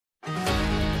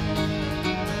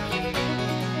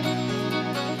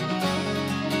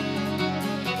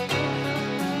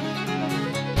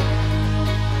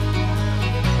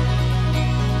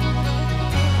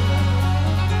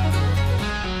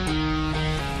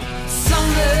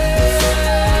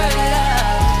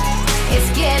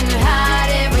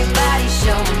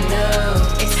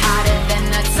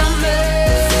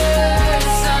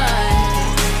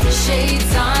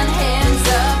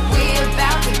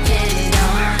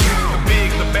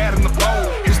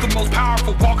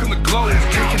glow,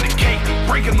 taking the cake,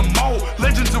 breaking the mold.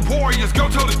 Legends and warriors go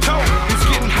toe to toe. It's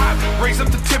getting hot, raise up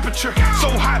the temperature.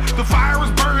 So hot, the fire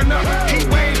is burning up. Heat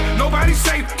wave, nobody's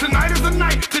safe. Tonight is the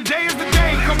night, today is the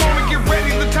day. Come on and get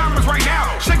ready, the time is right now.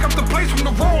 Shake up the place from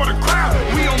the roar of the crowd.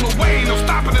 We on the way, no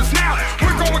stopping us now.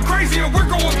 We're going crazy and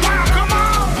we're going wild. Come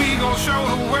on, we gon' show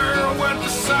the world what the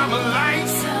summer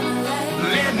likes.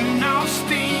 Letting off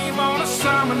steam on a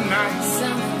summer night.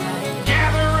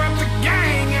 Gather up the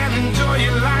gang and enjoy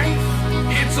your life.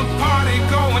 It's a party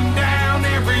going down,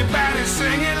 everybody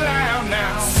sing it loud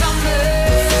now. Summer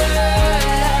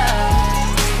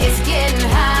love, it's getting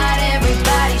hot,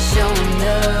 everybody showing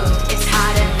up. It's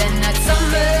hotter than that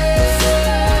summer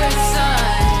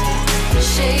sun.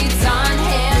 Shades on,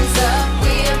 hands up,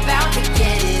 we about to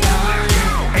get it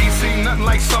on. Ain't seen nothing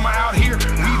like summer out here.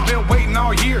 We've been waiting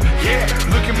all year. Yeah,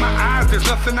 look in my eyes, there's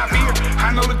nothing I fear.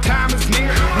 I know the time is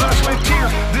near. Blood, sweat,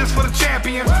 tears. This for the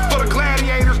champions, for the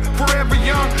gladiators, forever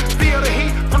young. Feel the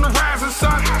heat from the rising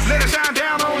sun. Let it shine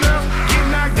down on us. Get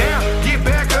knocked down, get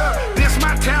back up. This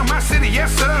my town, my city,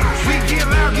 yes sir. We get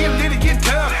loud, get lit, get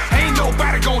tough. Ain't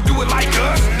nobody gonna do it like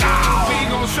us. Nah, we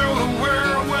gon' show the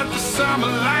world what the summer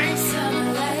likes.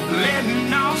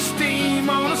 Letting off steam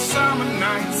on a summer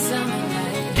night.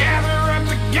 Gather up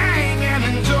the gang and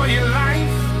enjoy your life.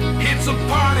 It's a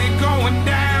party going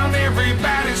down,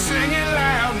 everybody sing it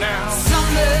loud now.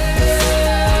 Summer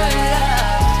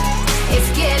love, it's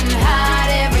getting hot.